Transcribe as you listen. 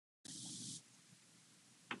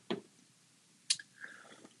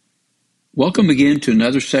Welcome again to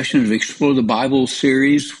another session of Explore the Bible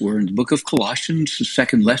series. We're in the book of Colossians, the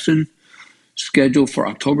second lesson, scheduled for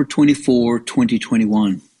October 24,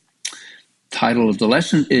 2021. Title of the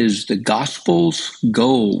lesson is The Gospel's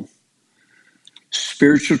Goal.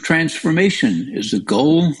 Spiritual transformation is the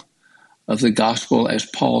goal of the gospel as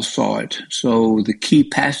Paul saw it. So the key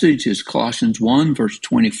passage is Colossians 1, verse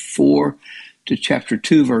 24 to chapter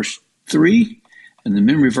 2, verse 3. And the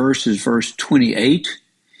memory verse is verse 28.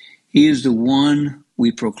 He is the one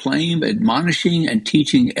we proclaim, admonishing and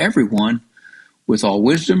teaching everyone with all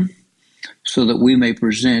wisdom, so that we may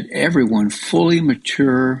present everyone fully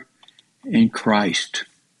mature in Christ.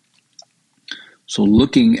 So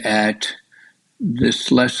looking at this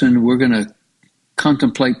lesson, we're going to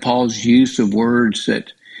contemplate Paul's use of words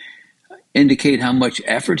that indicate how much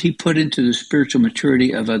effort he put into the spiritual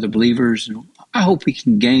maturity of other believers. And I hope we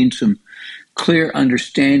can gain some clear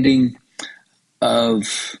understanding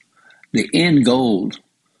of the end goal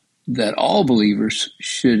that all believers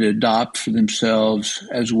should adopt for themselves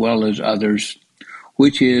as well as others,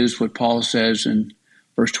 which is what Paul says in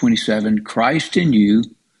verse 27, Christ in you,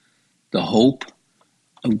 the hope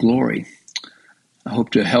of glory. I hope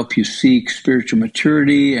to help you seek spiritual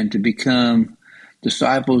maturity and to become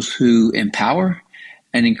disciples who empower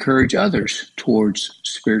and encourage others towards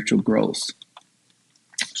spiritual growth.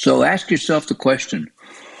 So ask yourself the question,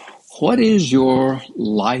 what is your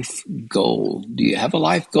life goal? Do you have a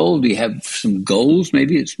life goal? Do you have some goals?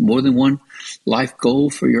 Maybe it's more than one life goal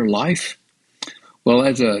for your life. Well,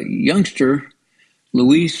 as a youngster,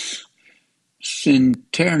 Luis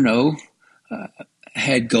Centerno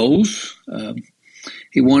had goals.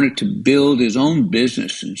 He wanted to build his own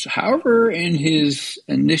business. However, in his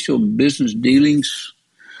initial business dealings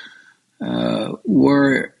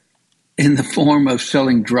were in the form of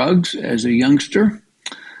selling drugs as a youngster.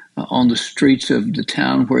 On the streets of the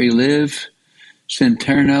town where he lived,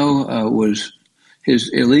 Centerno his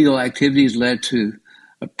illegal activities led to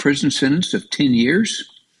a prison sentence of 10 years.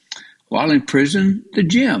 While in prison, the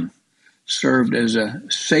gym served as a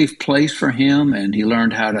safe place for him, and he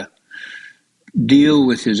learned how to deal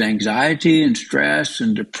with his anxiety and stress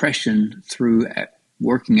and depression through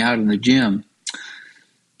working out in the gym.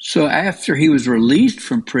 So after he was released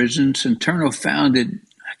from prison, Centerno found it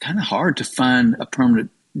kind of hard to find a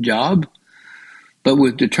permanent job, but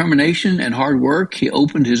with determination and hard work, he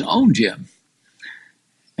opened his own gym,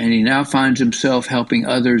 and he now finds himself helping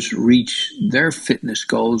others reach their fitness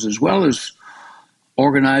goals, as well as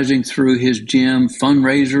organizing through his gym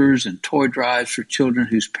fundraisers and toy drives for children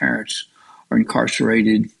whose parents are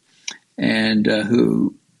incarcerated, and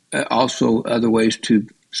who also other ways to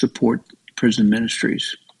support prison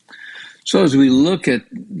ministries. So as we look at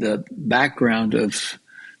the background of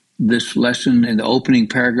this lesson in the opening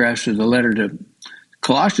paragraphs of the letter to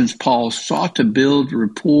Colossians, Paul sought to build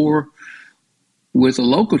rapport with a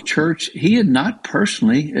local church he had not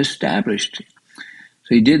personally established. So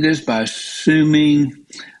he did this by assuming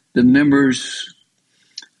the members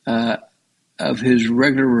of his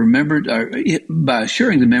regular remembrance, or by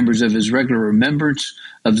assuring the members of his regular remembrance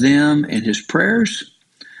of them in his prayers,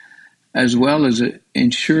 as well as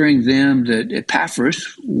ensuring them that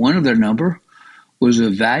Epaphras, one of their number, was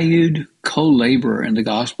a valued co-laborer in the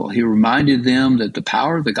gospel. He reminded them that the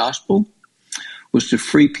power of the gospel was to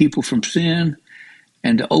free people from sin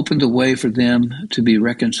and to open the way for them to be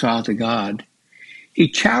reconciled to God. He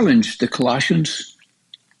challenged the Colossians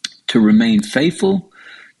to remain faithful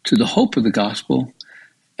to the hope of the gospel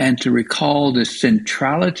and to recall the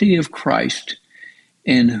centrality of Christ,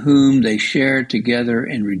 in whom they shared together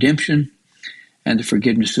in redemption and the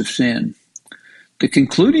forgiveness of sin. The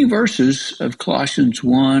concluding verses of Colossians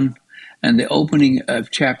 1 and the opening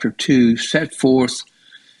of chapter 2 set forth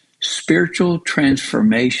spiritual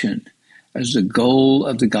transformation as the goal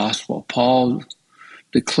of the gospel. Paul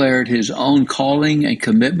declared his own calling and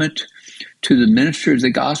commitment to the ministry of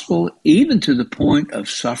the gospel, even to the point of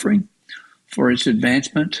suffering for its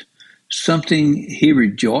advancement, something he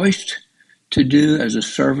rejoiced to do as a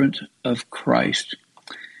servant of Christ.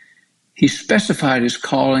 He specified his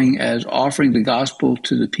calling as offering the gospel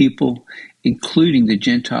to the people, including the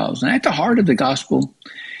Gentiles. And at the heart of the gospel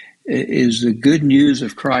is the good news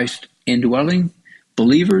of Christ indwelling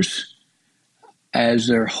believers as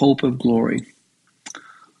their hope of glory.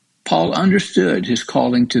 Paul understood his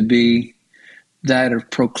calling to be that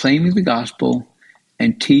of proclaiming the gospel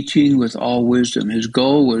and teaching with all wisdom. His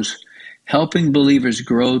goal was helping believers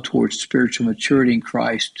grow towards spiritual maturity in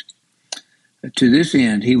Christ. To this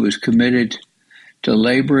end, he was committed to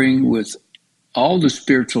laboring with all the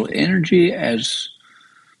spiritual energy as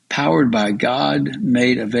powered by God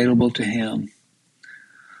made available to him.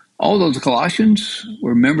 Although the Colossians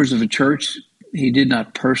were members of the church he did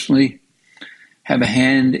not personally have a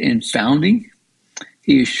hand in founding,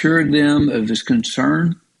 he assured them of his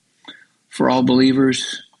concern for all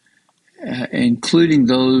believers, including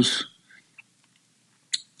those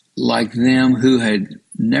like them who had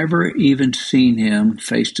never even seen him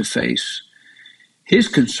face to face. His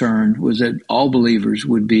concern was that all believers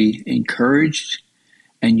would be encouraged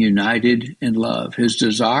and united in love. His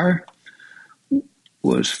desire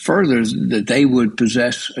was further that they would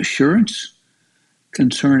possess assurance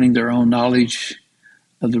concerning their own knowledge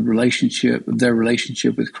of their relationship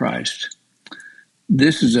with Christ.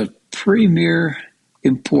 This is of premier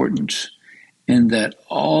importance in that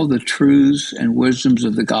all the truths and wisdoms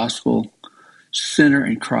of the gospel center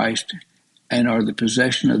in Christ and are the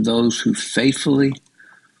possession of those who faithfully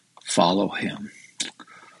follow him.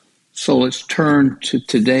 So let's turn to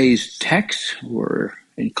today's text. We're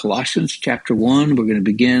in Colossians chapter 1. We're going to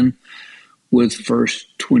begin with verse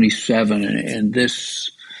 27. And in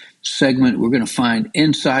this segment, we're going to find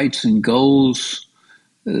insights and goals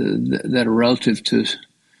that are relative to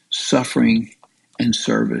suffering and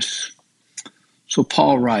service. So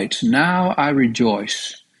Paul writes, "Now I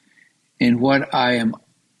rejoice in what I am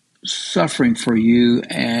suffering for you,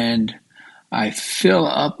 and I fill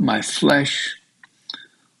up my flesh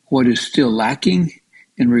what is still lacking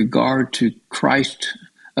in regard to Christ's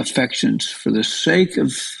affections for the sake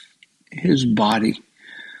of his body,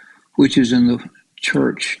 which is in the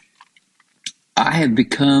church. I have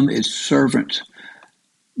become its servant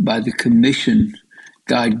by the commission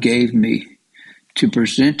God gave me to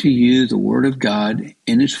present to you the word of God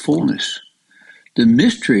in its fullness, the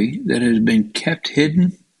mystery that has been kept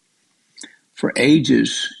hidden for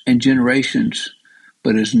ages and generations,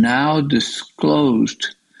 but is now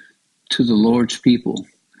disclosed to the Lord's people.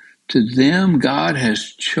 To them God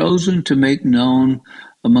has chosen to make known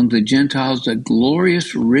among the Gentiles the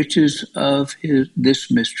glorious riches of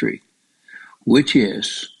this mystery, which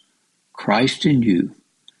is Christ in you,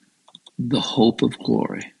 the hope of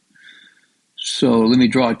glory." So let me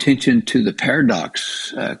draw attention to the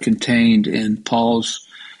paradox contained in Paul's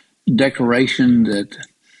declaration that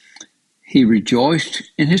he rejoiced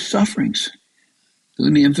in his sufferings.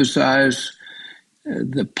 Let me emphasize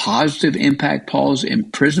the positive impact Paul's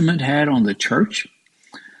imprisonment had on the church.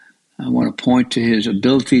 I want to point to his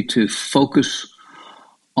ability to focus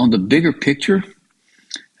on the bigger picture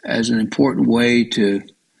as an important way to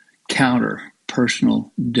counter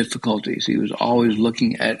personal difficulties. He was always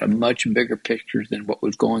looking at a much bigger picture than what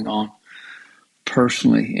was going on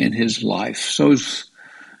personally in his life. So as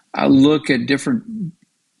I look at different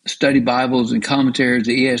study Bibles and commentaries,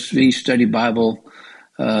 the ESV study Bible,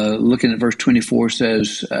 looking at verse 24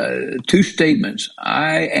 says, two statements: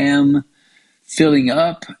 I am filling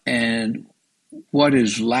up, and what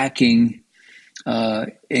is lacking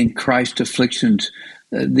in Christ's afflictions.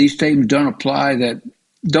 These statements don't imply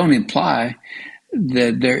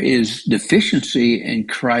that there is deficiency in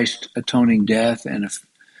Christ's atoning death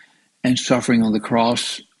and suffering on the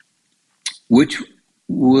cross, which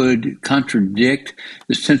would contradict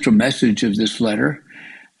the central message of this letter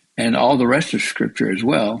and all the rest of Scripture as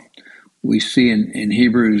well. We see in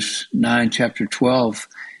Hebrews 9, chapter 12,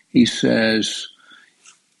 he says,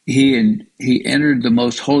 he entered the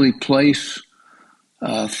most holy place,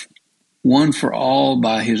 one for all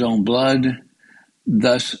by his own blood,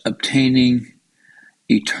 thus obtaining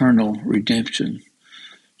eternal redemption.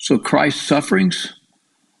 So Christ's sufferings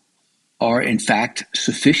are in fact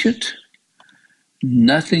sufficient.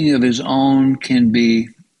 Nothing of his own can be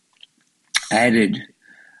added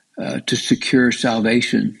to secure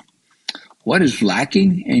salvation. What is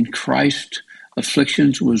lacking in Christ's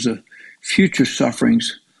afflictions was the future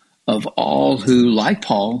sufferings of all who, like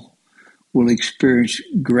Paul, will experience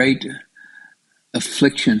great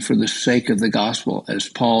affliction for the sake of the gospel, as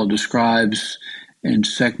Paul describes in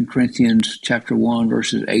 2 Corinthians chapter 1,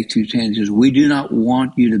 verses 8 through 10. He says, "We do not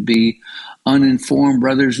want you to be uninformed,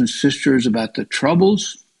 brothers and sisters, about the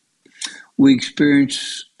troubles we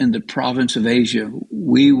experienced in the province of Asia.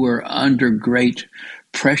 We were under great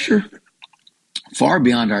pressure, far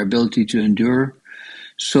beyond our ability to endure,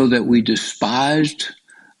 so that we despised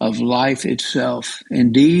of life itself.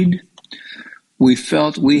 Indeed, we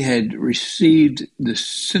felt we had received the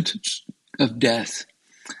sentence of death.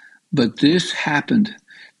 But this happened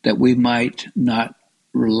that we might not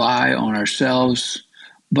rely on ourselves,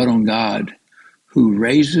 but on God, who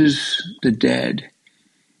raises the dead.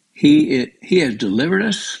 He has delivered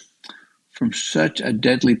us from such a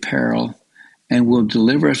deadly peril and will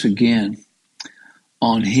deliver us again.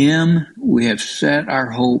 On him we have set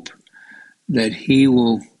our hope that he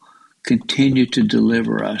will continue to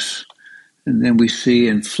deliver us. And then we see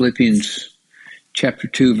in Philippians chapter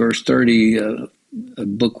 2, verse 30, a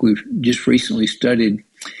book we've just recently studied,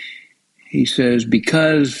 he says,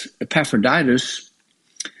 because Epaphroditus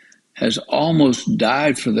has almost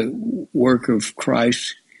died for the work of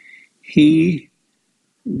Christ, he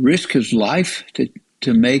risked his life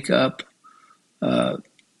to make for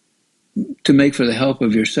the help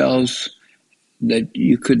of yourselves that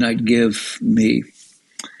you could not give me.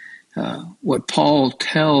 What Paul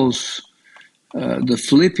tells the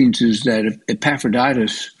Philippians is that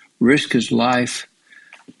Epaphroditus risked his life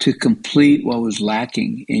to complete what was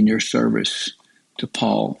lacking in your service to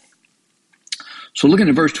Paul. So looking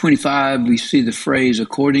at verse 25, we see the phrase,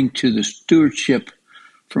 according to the stewardship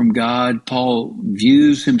from God. Paul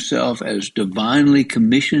views himself as divinely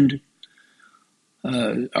commissioned,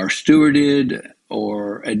 or stewarded,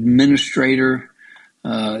 or administrator,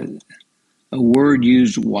 a word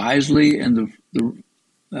used wisely in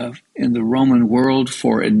the Roman world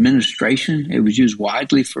for administration. It was used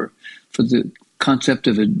widely for the concept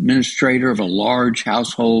of administrator of a large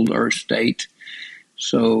household or estate.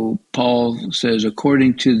 So Paul says,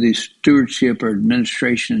 according to the stewardship or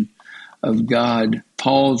administration of God,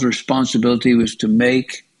 Paul's responsibility was to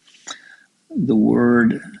make the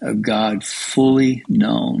word of God fully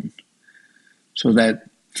known. So that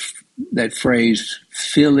phrase,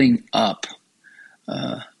 filling up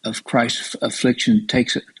of Christ's affliction,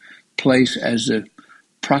 takes place as the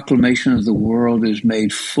proclamation of the world is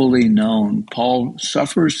made fully known. Paul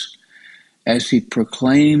suffers as he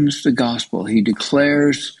proclaims the gospel. He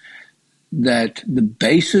declares that the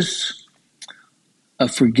basis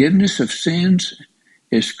of forgiveness of sins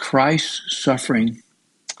is Christ's suffering,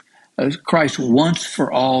 Christ's once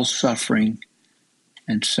for all suffering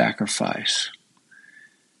and sacrifice.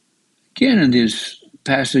 Again, in this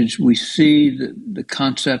passage, we see the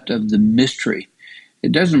concept of the mystery.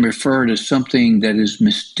 It doesn't refer to something that is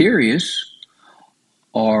mysterious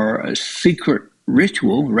or a secret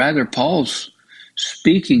ritual. Rather, Paul's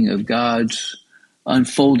speaking of God's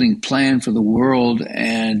unfolding plan for the world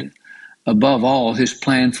and, above all, his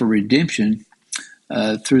plan for redemption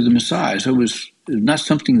through the Messiah. So it was not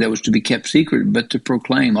something that was to be kept secret, but to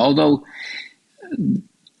proclaim. Although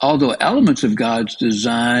elements of God's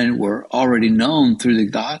design were already known through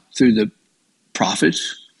the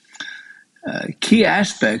prophets, key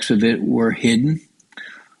aspects of it were hidden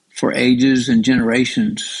for ages and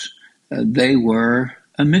generations. They were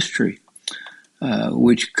a mystery,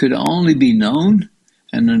 which could only be known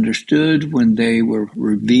and understood when they were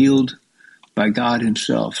revealed by God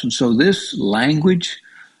himself. And so this language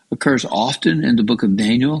occurs often in the book of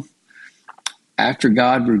Daniel. After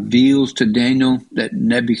God reveals to Daniel that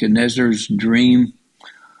Nebuchadnezzar's dream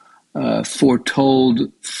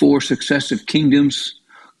foretold 4 successive kingdoms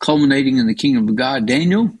culminating in the kingdom of God,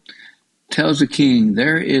 Daniel tells the king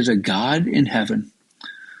there is a God in heaven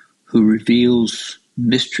who reveals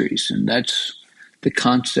mysteries. And that's the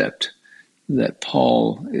concept that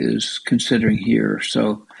Paul is considering here.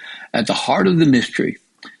 So at the heart of the mystery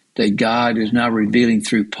that God is now revealing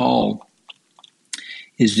through Paul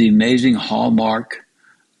is the amazing hallmark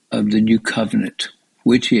of the new covenant,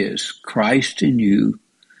 which is Christ in you,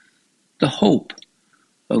 the hope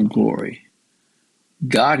of glory.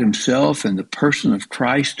 God himself in the person of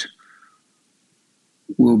Christ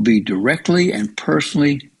will be directly and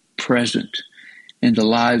personally present in the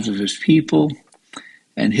lives of his people,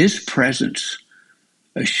 and his presence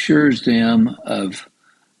assures them of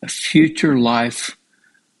a future life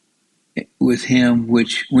with him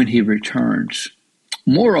when he returns.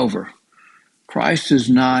 Moreover, Christ does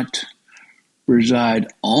not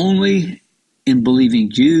reside only in believing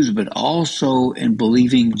Jews, but also in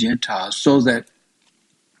believing Gentiles, so that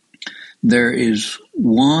there is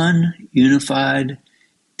one unified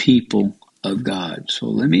people of God. So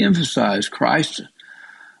let me emphasize, Christ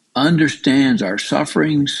understands our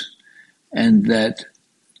sufferings and that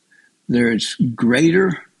there is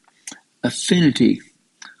greater affinity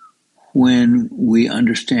when we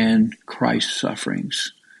understand Christ's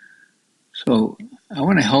sufferings. So I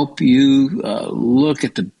want to help you look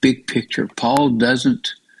at the big picture. Paul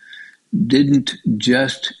didn't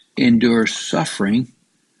just endure suffering,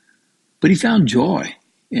 but he found joy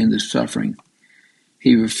in the suffering.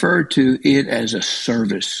 He referred to it as a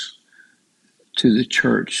service to the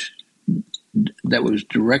church that was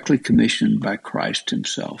directly commissioned by Christ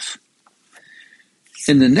himself.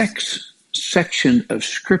 In the next section of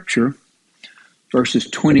Scripture, verses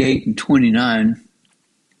 28 and 29,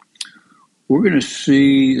 we're going to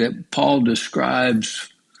see that Paul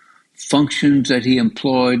describes functions that he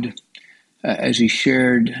employed as he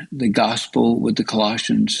shared the gospel with the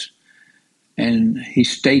Colossians. And he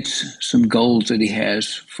states some goals that he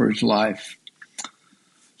has for his life.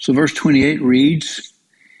 So verse 28 reads,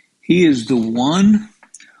 "He is the one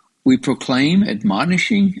we proclaim,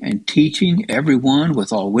 admonishing and teaching everyone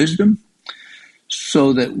with all wisdom,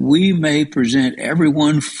 so that we may present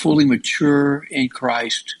everyone fully mature in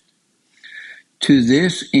Christ. To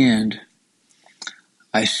this end,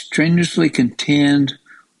 I strenuously contend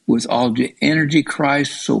with all the energy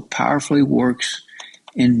Christ so powerfully works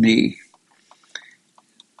in me."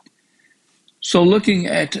 So looking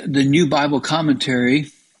at the New Bible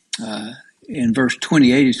Commentary, in verse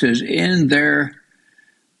 28, it says, "In their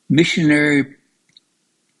missionary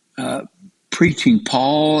preaching,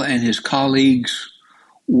 Paul and his colleagues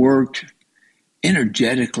worked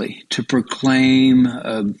energetically to proclaim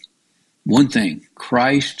one thing,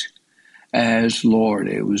 Christ as Lord."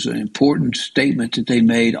 It was an important statement that they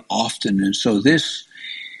made often. And so this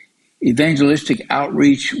evangelistic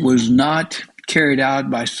outreach was not carried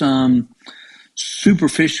out by some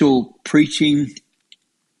superficial preaching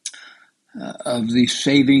of the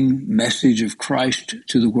saving message of Christ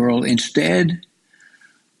to the world. Instead,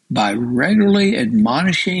 by regularly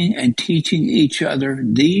admonishing and teaching each other,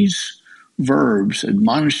 these verbs,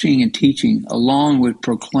 admonishing and teaching, along with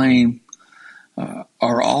proclaim,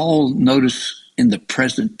 are all noticed in the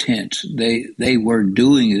present tense. They were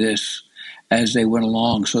doing this as they went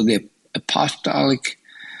along. So the apostolic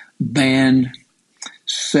band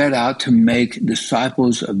set out to make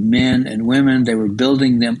disciples of men and women. They were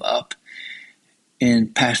building them up in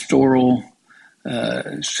pastoral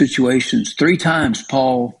situations. 3 times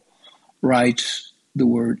Paul writes the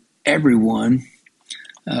word everyone,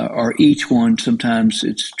 or each one, sometimes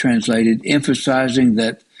it's translated, emphasizing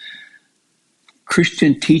that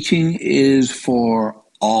Christian teaching is for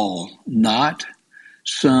all, not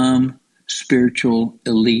some spiritual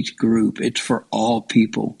elite group. It's for all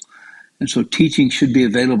people. And so teaching should be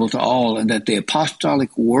available to all, and that the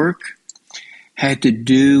apostolic work had to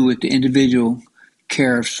do with the individual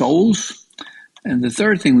care of souls. And the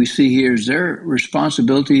third thing we see here is their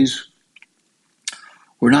responsibilities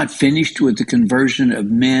were not finished with the conversion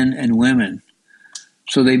of men and women.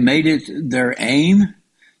 So they made it their aim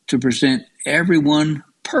to present everyone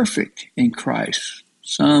perfect in Christ,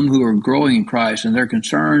 some who are growing in Christ, and their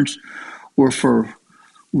concerns were for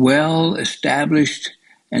well-established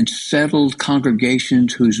and settled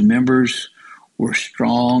congregations whose members were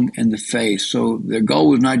strong in the faith. So their goal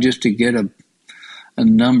was not just to get a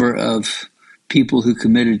number of people who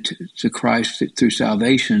committed to Christ through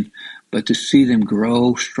salvation, but to see them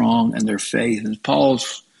grow strong in their faith. And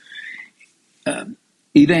Paul's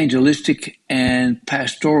evangelistic and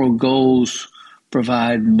pastoral goals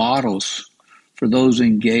provide models for those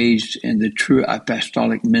engaged in the true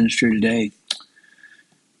apostolic ministry today.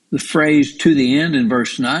 The phrase "to the end" in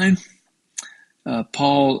verse 9,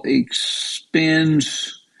 Paul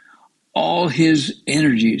expends all his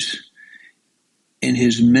energies in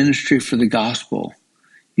his ministry for the gospel.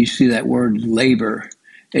 You see that word labor.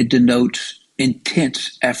 It denotes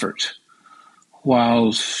intense effort.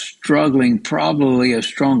 While struggling, probably a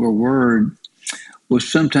stronger word, was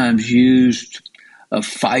sometimes used of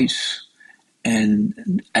fights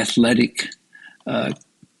and athletic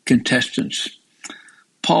contestants.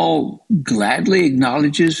 Paul gladly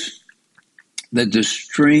acknowledges that the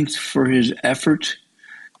strength for his effort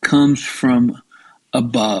comes from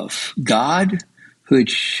above. God, who had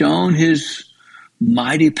shown his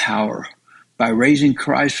mighty power by raising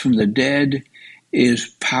Christ from the dead, is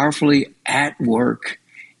powerfully at work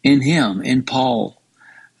in him, in Paul,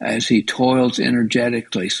 as he toils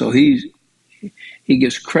energetically. So he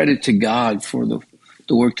gives credit to God for the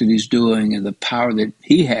work that he's doing, and the power that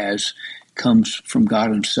he has comes from God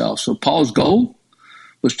himself. So Paul's goal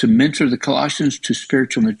was to mentor the Colossians to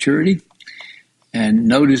spiritual maturity. And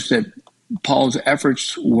notice that Paul's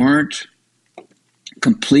efforts weren't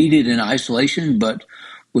completed in isolation, but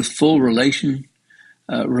with full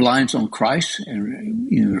reliance on Christ.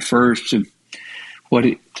 And refers to what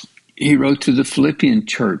he wrote to the Philippian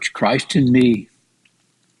church: Christ in me,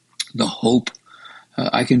 the hope.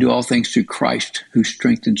 I can do all things through Christ who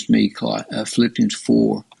strengthens me, Philippians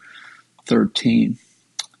 4:13.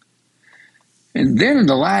 And then in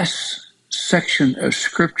the last section of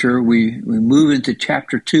Scripture, we move into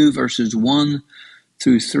chapter 2, verses 1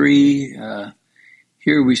 through 3.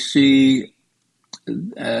 Here we see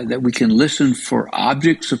that we can listen for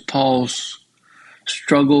objects of Paul's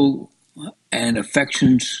struggle and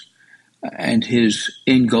affections and his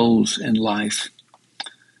end goals in life.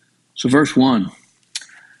 So verse 1,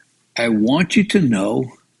 I want you to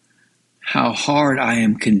know how hard I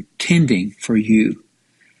am contending for you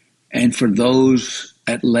and for those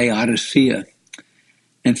at Laodicea,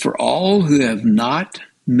 and for all who have not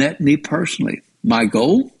met me personally. My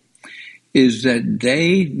goal is that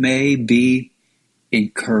they may be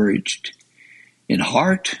encouraged in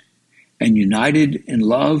heart and united in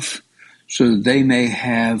love, so that they may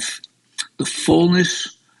have the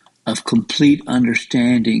fullness of complete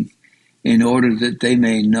understanding, in order that they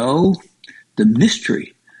may know the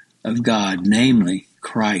mystery of God, namely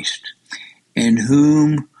Christ, in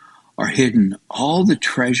whom are hidden all the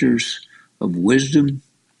treasures of wisdom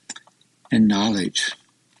and knowledge.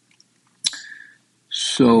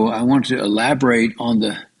 So I want to elaborate on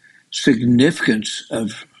the significance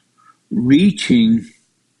of realizing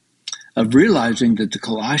that the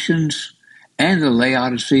Colossians and the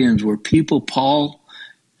Laodiceans were people Paul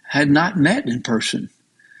had not met in person.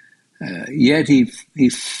 Yet he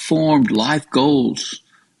formed life goals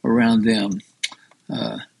around them.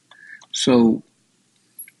 So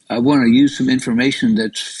I want to use some information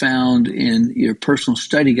that's found in your personal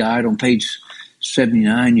study guide on page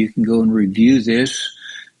 79. You can go and review this.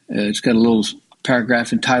 It's got a little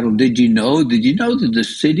paragraph entitled, Did you know that the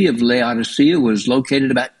city of Laodicea was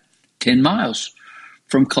located about 10 miles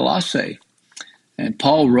from Colossae? And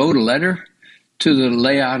Paul wrote a letter to the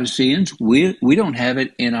Laodiceans. We don't have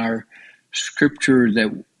it in our scripture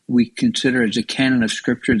that we consider as a canon of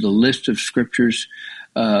scripture, the list of scriptures.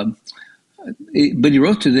 But he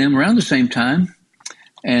wrote to them around the same time,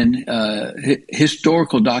 and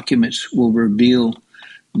historical documents will reveal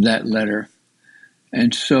that letter.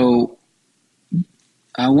 And so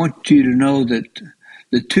I want you to know that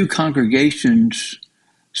the two congregations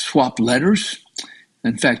swapped letters.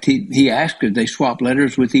 In fact, he asked if they swap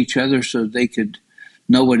letters with each other so they could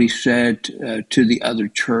know what he said to the other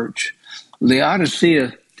church.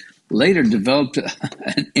 Laodicea later developed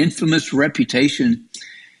an infamous reputation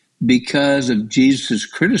because of Jesus'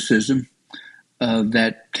 criticism of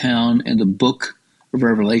that town in the book of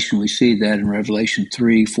Revelation. We see that in Revelation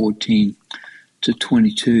 3:14 to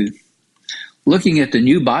 22. Looking at the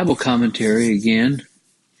New Bible Commentary again,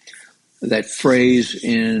 that phrase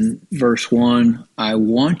in verse 1, I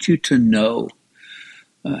want you to know.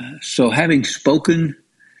 So having spoken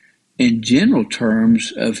in general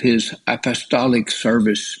terms of his apostolic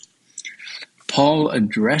service, Paul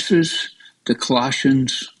addresses the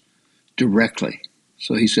Colossians directly.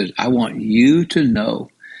 So he says, I want you to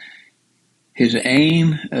know. His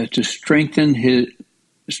aim to strengthen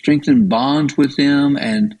bonds with them,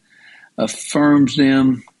 and affirms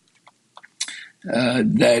them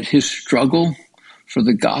that his struggle for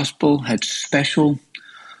the gospel had special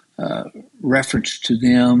reference to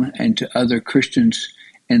them and to other Christians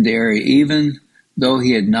in the area, even though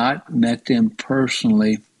he had not met them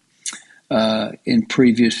personally in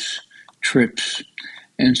previous trips.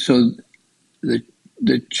 And so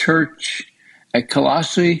the church at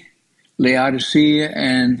Colossae, Laodicea,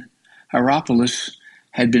 and Hierapolis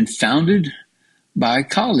had been founded by a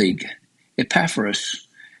colleague, Epaphras.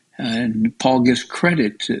 And Paul gives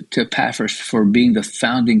credit to Epaphras for being the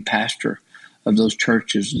founding pastor of those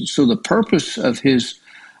churches. And so the purpose of his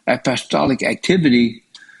apostolic activity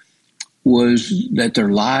was that their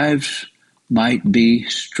lives might be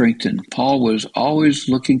strengthened. Paul was always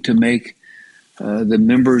looking to make the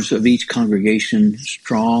members of each congregation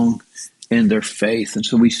strong in their faith. And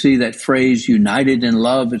so we see that phrase, united in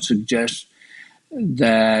love. It suggests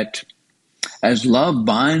that as love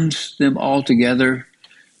binds them all together,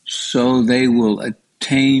 so they will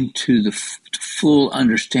attain to the full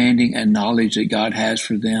understanding and knowledge that God has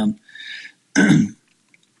for them.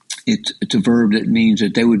 It's a verb that means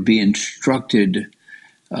that they would be instructed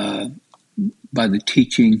by the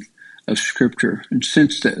teaching of Scripture. And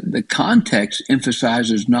since the context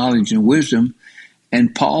emphasizes knowledge and wisdom,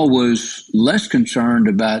 and Paul was less concerned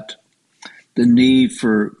about the need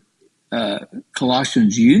for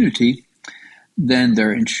Colossians' unity than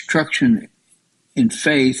their instruction in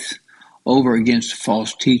faith over against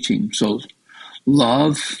false teaching. So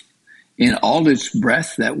love in all its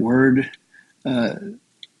breadth, that word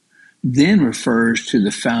then refers to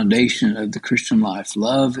the foundation of the Christian life.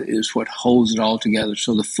 Love is what holds it all together.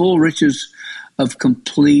 So the full riches of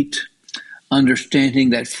complete understanding,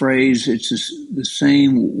 that phrase, it's the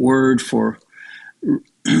same word for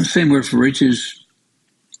riches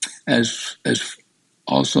as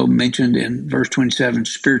also mentioned in verse 27,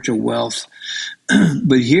 spiritual wealth.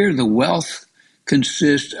 But here the wealth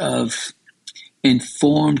consists of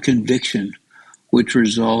informed conviction, which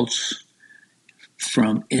results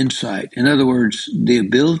from insight. In other words, the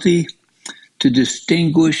ability to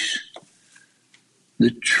distinguish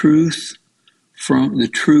the truth from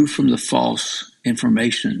the false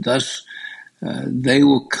information. Thus, they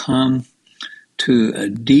will come to a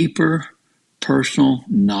deeper personal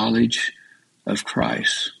knowledge of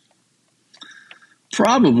Christ.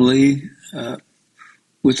 Probably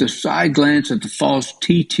with a side glance at the false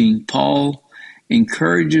teaching, Paul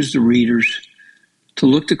encourages the readers to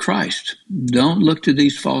look to Christ. Don't look to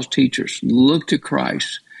these false teachers. Look to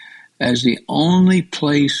Christ as the only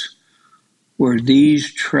place where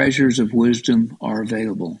these treasures of wisdom are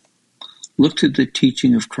available. Look to the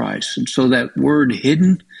teaching of Christ. And so that word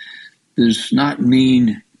hidden does not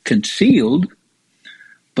mean concealed,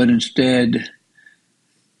 but instead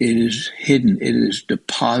it is hidden, it is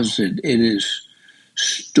deposited, it is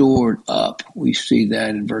stored up. We see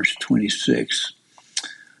that in verse 26.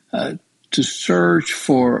 To search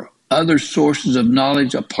for other sources of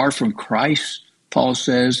knowledge apart from Christ, Paul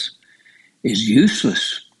says, is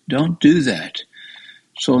useless. Don't do that.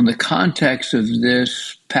 So in the context of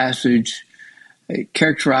this passage, it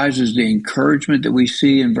characterizes the encouragement that we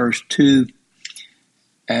see in verse 2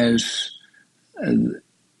 as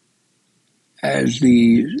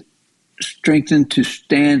the strengthened to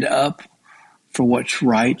stand up for what's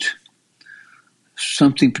right,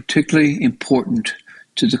 something particularly important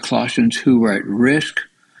to the Colossians who were at risk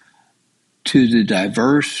to the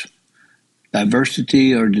diversity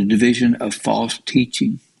or the division of false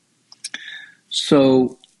teaching.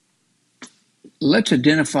 So let's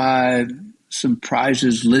identify some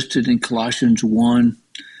prizes listed in Colossians 2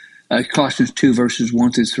 verses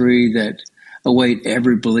 1 through 3 that await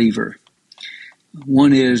every believer.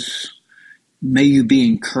 One is, may you be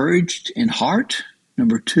encouraged in heart.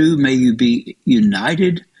 Number 2, may you be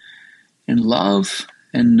united in love.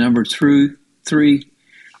 And number 3,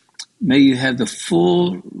 may you have the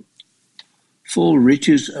full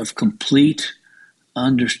riches of complete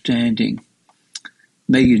understanding.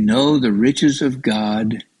 May you know the riches of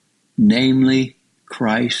God, namely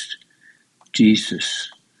Christ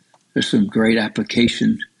Jesus. There's some great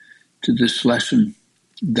application to this lesson.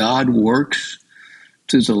 God works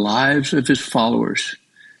through the lives of his followers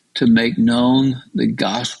to make known the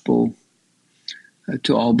gospel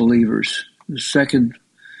to all believers. The second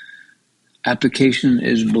application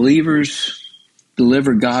is believers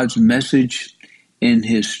deliver God's message in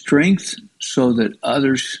his strength so that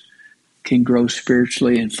others can grow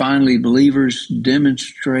spiritually. And finally, believers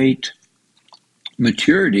demonstrate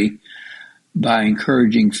maturity by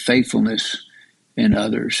encouraging faithfulness in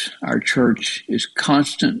others. Our church is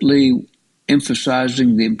constantly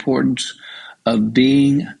emphasizing the importance of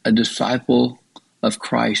being a disciple of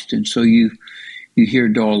Christ. And so you hear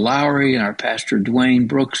Doyle Lowry and our pastor Dwayne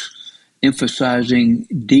Brooks emphasizing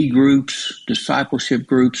D groups, discipleship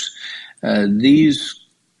groups. These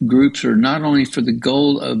groups are not only for the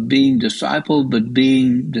goal of being discipled, but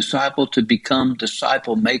being discipled to become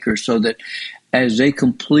disciple makers, so that as they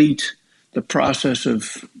complete the process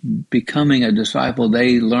of becoming a disciple,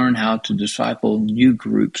 they learn how to disciple new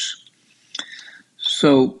groups.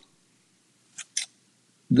 So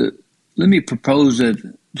let me propose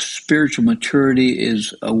that spiritual maturity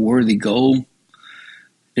is a worthy goal.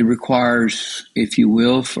 It requires, if you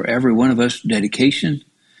will, for every one of us, dedication,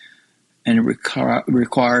 and it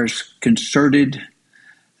requires concerted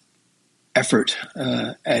effort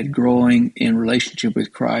at growing in relationship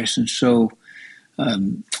with Christ. And so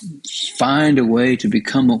find a way to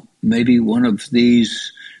become maybe one of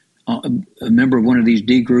these, a member of one of these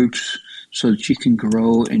D groups, so that you can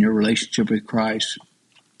grow in your relationship with Christ.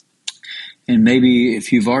 And maybe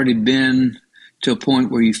if you've already been to a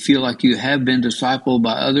point where you feel like you have been discipled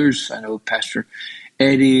by others, I know Pastor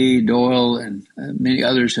Eddie, Doyle, and many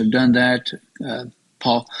others have done that,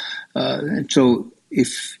 Paul. And so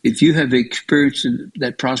if you have experienced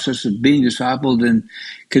that process of being discipled, then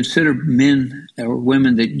consider men or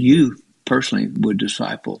women that you personally would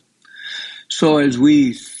disciple. So as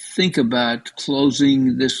we think about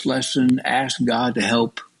closing this lesson, ask God to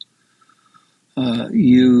help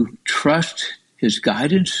you trust his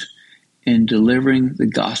guidance in delivering the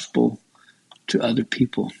gospel to other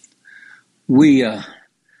people.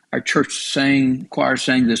 Our church choir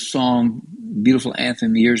sang this song, beautiful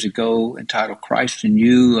anthem years ago entitled Christ in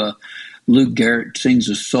You. Luke Garrett sings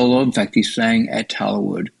a solo. In fact, he sang at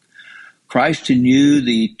Tallowood. Christ in you,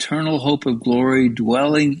 the eternal hope of glory,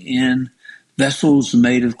 dwelling in vessels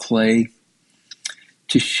made of clay,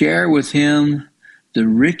 to share with him the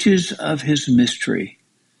riches of his mystery.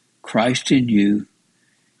 Christ in you,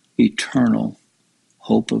 eternal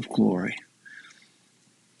hope of glory.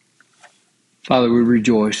 Father, we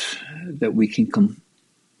rejoice that we can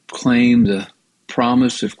claim the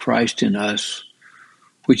promise of Christ in us,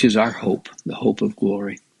 which is our hope, the hope of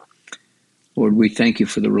glory. Lord, we thank you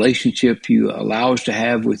for the relationship you allow us to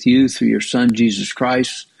have with you through your Son, Jesus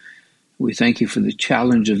Christ. We thank you for the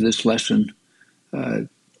challenge of this lesson to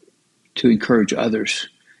encourage others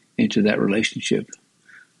into that relationship.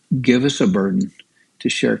 Give us a burden to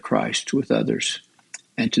share Christ with others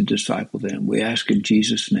and to disciple them. We ask in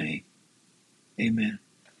Jesus' name. Amen.